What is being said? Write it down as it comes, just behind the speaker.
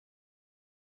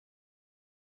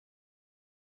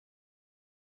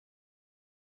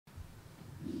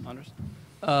Andres?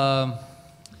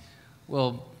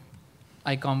 Well,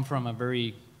 I come from a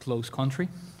very close country,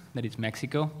 that is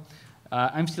Mexico.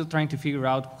 I'm still trying to figure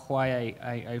out why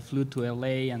I flew to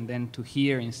LA and then to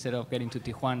here instead of getting to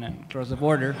Tijuana and cross the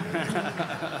border.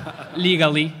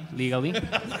 legally.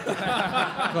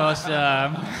 Because,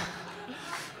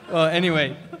 well,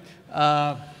 anyway,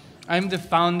 I'm the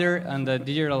founder and the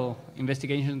digital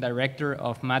investigation director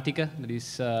of Mattica, that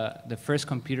is the first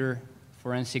computer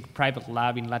forensic private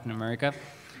lab in Latin America.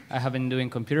 I have been doing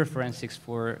computer forensics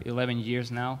for 11 years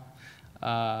now.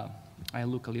 I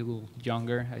look a little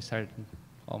younger. I started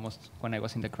almost when I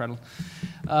was in the cradle.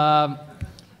 My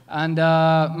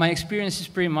experience is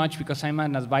pretty much because I'm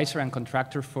an advisor and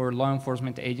contractor for law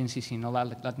enforcement agencies in all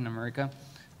Latin America,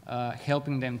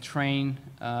 helping them train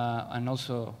and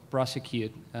also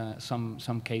prosecute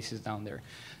some cases down there.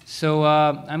 So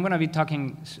I'm going to be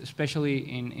talking especially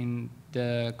in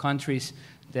the countries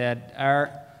that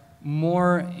are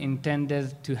more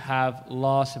intended to have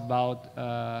laws about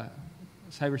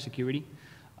cybersecurity,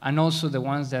 and also the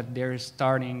ones that they're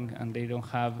starting and they don't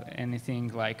have anything,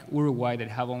 like Uruguay, that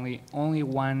have only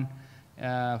one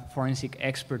forensic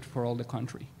expert for all the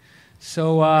country.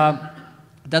 So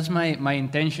that's my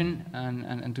intention,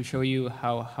 and to show you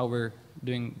how we're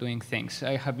doing things.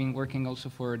 I have been working also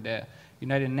for the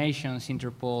United Nations,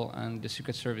 Interpol, and the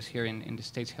Secret Service here in the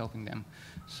States, helping them.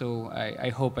 So I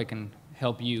hope I can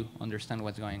help you understand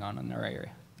what's going on in our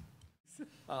area.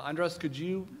 Andres, could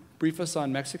you brief us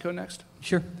on Mexico next?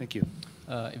 Sure. Thank you.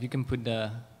 If you can put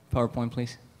the PowerPoint,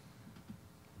 please.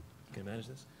 Can I manage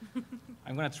this?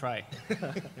 I'm going to try.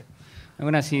 I'm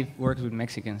going to see if it works with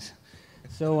Mexicans.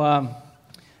 So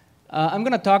I'm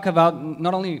going to talk about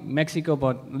not only Mexico,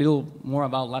 but a little more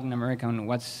about Latin America and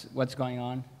what's going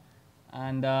on.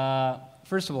 And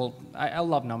first of all, I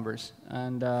love numbers.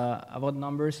 And about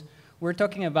numbers, we're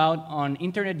talking about on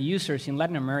internet users in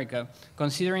Latin America,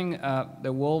 considering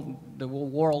the whole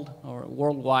world or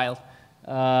worldwide.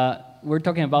 We're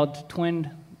talking about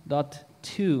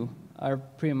 20.2 are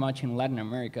pretty much in Latin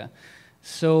America.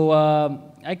 So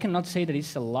I cannot say that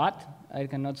it's a lot. I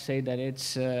cannot say that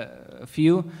it's a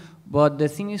few. But the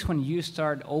thing is, when you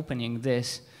start opening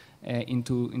this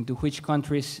into which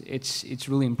countries, it's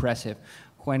really impressive.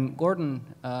 When Gordon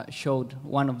showed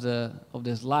one of the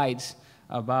slides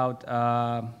about,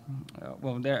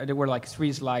 well, there were like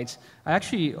 3 slides. I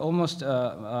actually almost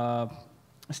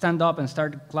stand up and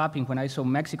started clapping when I saw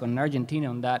Mexico and Argentina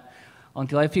on that,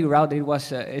 until I figured out that it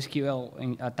was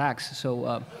SQL attacks.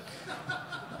 So,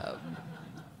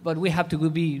 but we have to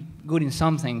be good in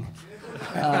something.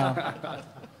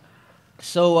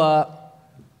 So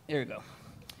here we go.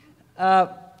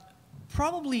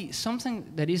 Probably something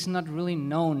that is not really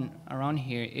known around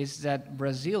here is that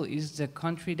Brazil is the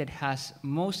country that has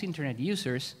most internet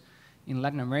users in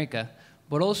Latin America,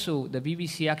 but also the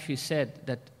BBC actually said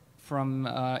that from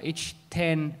each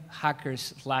 10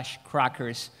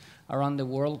 hackers/crackers around the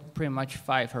world, pretty much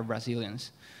 5 are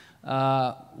Brazilians.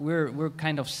 We're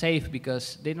kind of safe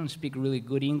because they don't speak really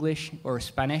good English or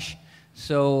Spanish,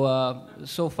 so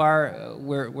so far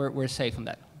we're safe on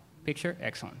that. Picture?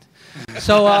 Excellent.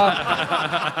 So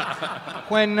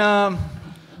when the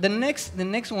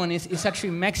next one is actually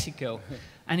Mexico,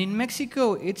 and in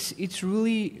Mexico it's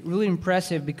really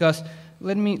impressive because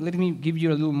let me give you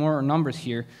a little more numbers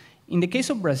here. In the case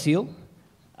of Brazil,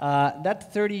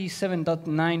 that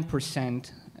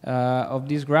 37.9% of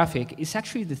this graphic is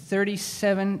actually the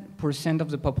 37% of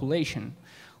the population,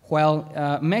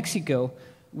 while Mexico,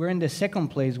 we're in the second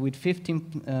place with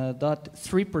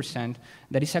 15.3%.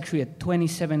 That is actually at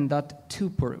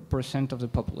 27.2% of the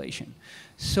population.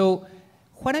 So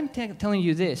what I'm telling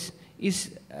you this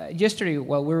is, yesterday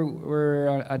while we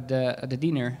were at the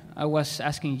dinner, I was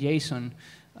asking Jason,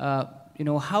 you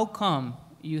know, how come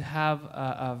you have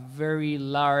a very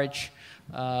large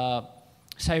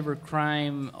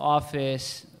cybercrime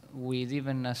office with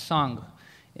even a song?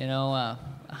 You know,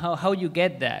 how you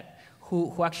get that?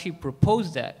 Who actually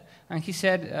proposed that? And he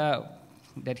said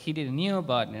that he didn't know,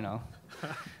 but you know,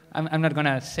 I'm not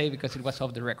gonna say because it was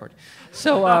off the record.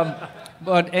 So,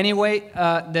 but anyway,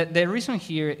 the reason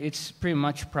here it's pretty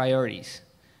much priorities.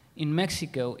 In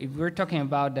Mexico, if we're talking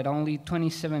about that only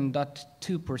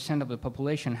 27.2% of the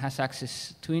population has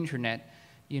access to internet,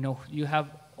 you know, you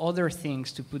have other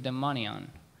things to put the money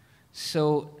on.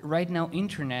 So right now,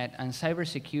 internet and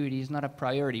cybersecurity is not a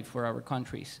priority for our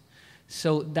countries.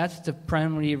 So that's the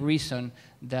primary reason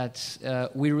that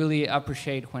we really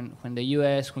appreciate when the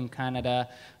US, when Canada,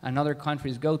 and other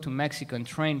countries go to Mexico and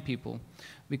train people.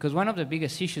 Because one of the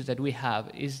biggest issues that we have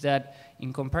is that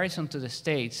in comparison to the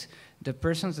States, the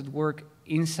persons that work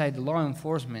inside law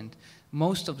enforcement,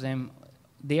 most of them,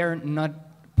 they are not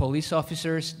police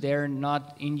officers, they're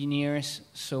not engineers.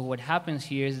 So what happens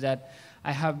here is that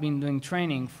I have been doing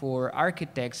training for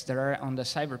architects that are on the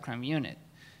cybercrime unit.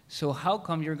 So how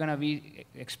come you're going to be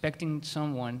expecting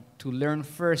someone to learn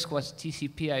first what's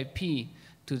TCP/IP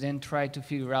to then try to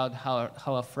figure out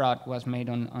how a fraud was made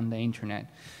on the internet?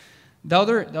 The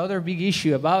other big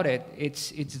issue about it,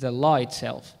 it's the law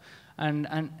itself, and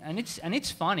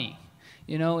it's funny.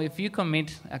 You know, if you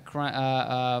commit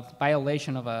a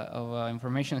violation of a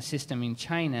information system in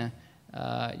China,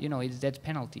 you know, it's death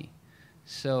penalty.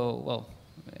 So, well,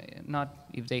 not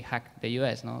if they hack the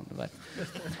U.S., no,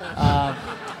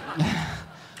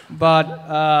 but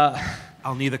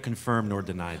I'll neither confirm nor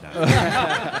deny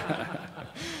that.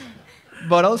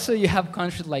 But also you have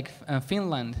countries like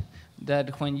Finland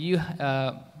that when you,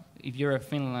 if you're a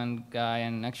Finland guy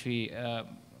and actually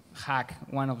hack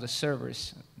one of the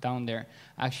servers down there,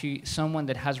 actually someone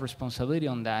that has responsibility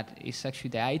on that is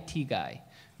actually the IT guy,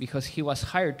 because he was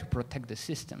hired to protect the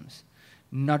systems,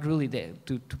 not really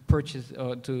to purchase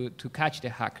or to catch the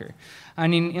hacker.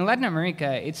 And in Latin America,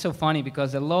 it's so funny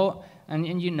because the law,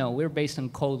 and you know, we're based on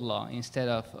code law instead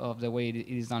of the way it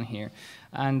is done here.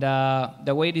 And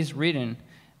the way it is written,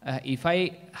 if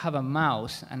I have a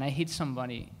mouse and I hit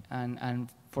somebody and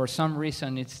for some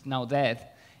reason it's now dead,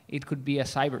 it could be a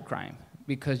cybercrime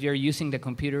because you're using the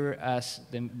computer as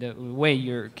the way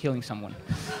you're killing someone.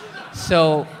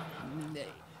 So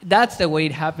that's the way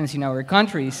it happens in our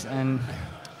countries, and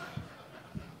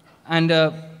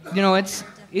you know,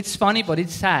 it's funny, but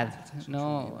it's sad. You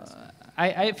know,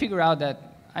 I figure out that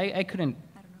I couldn't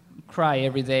cry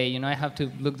every day. You know, I have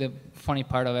to look the funny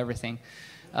part of everything.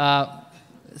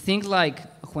 Things like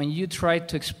when you try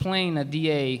to explain a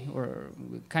DA, or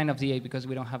kind of DA because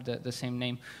we don't have the same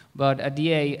name, but a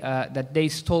DA that they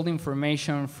stole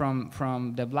information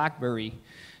from the BlackBerry.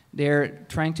 They're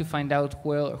trying to find out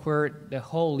where the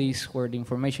hole is where the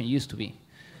information used to be.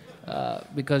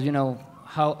 Because, you know,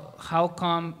 how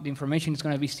come the information is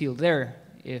going to be still there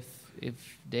if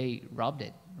they robbed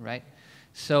it, right?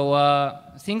 So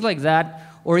things like that,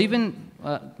 or even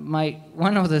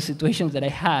one of the situations that I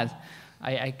had,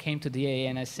 I came to DA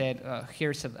and I said,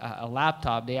 here's a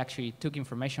laptop. They actually took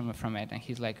information from it. And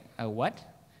he's like, a what?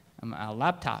 A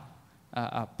laptop.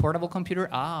 A portable computer?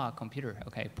 Ah, computer.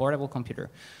 Okay, portable computer.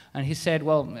 And he said,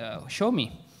 well, show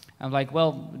me. I'm like,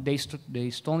 well, they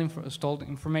stole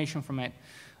information from it.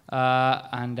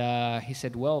 And he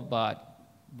said, well,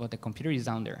 but the computer is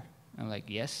down there. I'm like,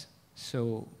 yes.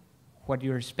 So what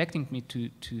you're expecting me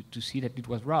to see that it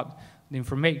was robbed? The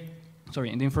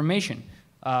information.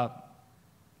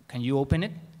 Can you open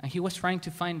it? And he was trying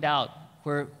to find out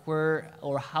where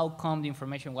or how come the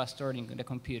information was stored in the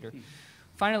computer.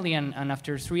 Finally, and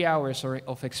after 3 hours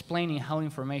of explaining how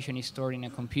information is stored in a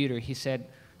computer, he said,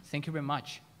 thank you very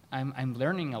much. I'm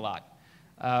learning a lot.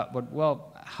 But,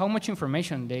 well, how much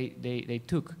information they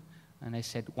took? And I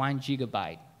said, 1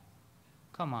 gigabyte.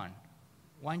 Come on,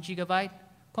 1 gigabyte?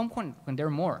 Come when there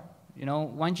are more. You know,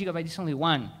 1 gigabyte is only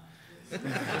one.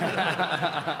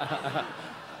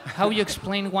 How you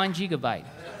explain 1 gigabyte?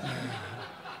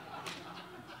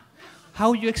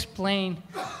 How you explain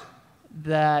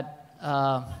that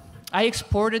I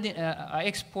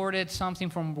exported something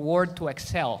from Word to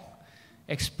Excel.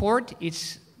 Export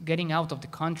is getting out of the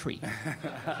country.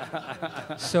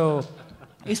 So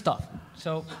it's tough.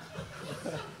 So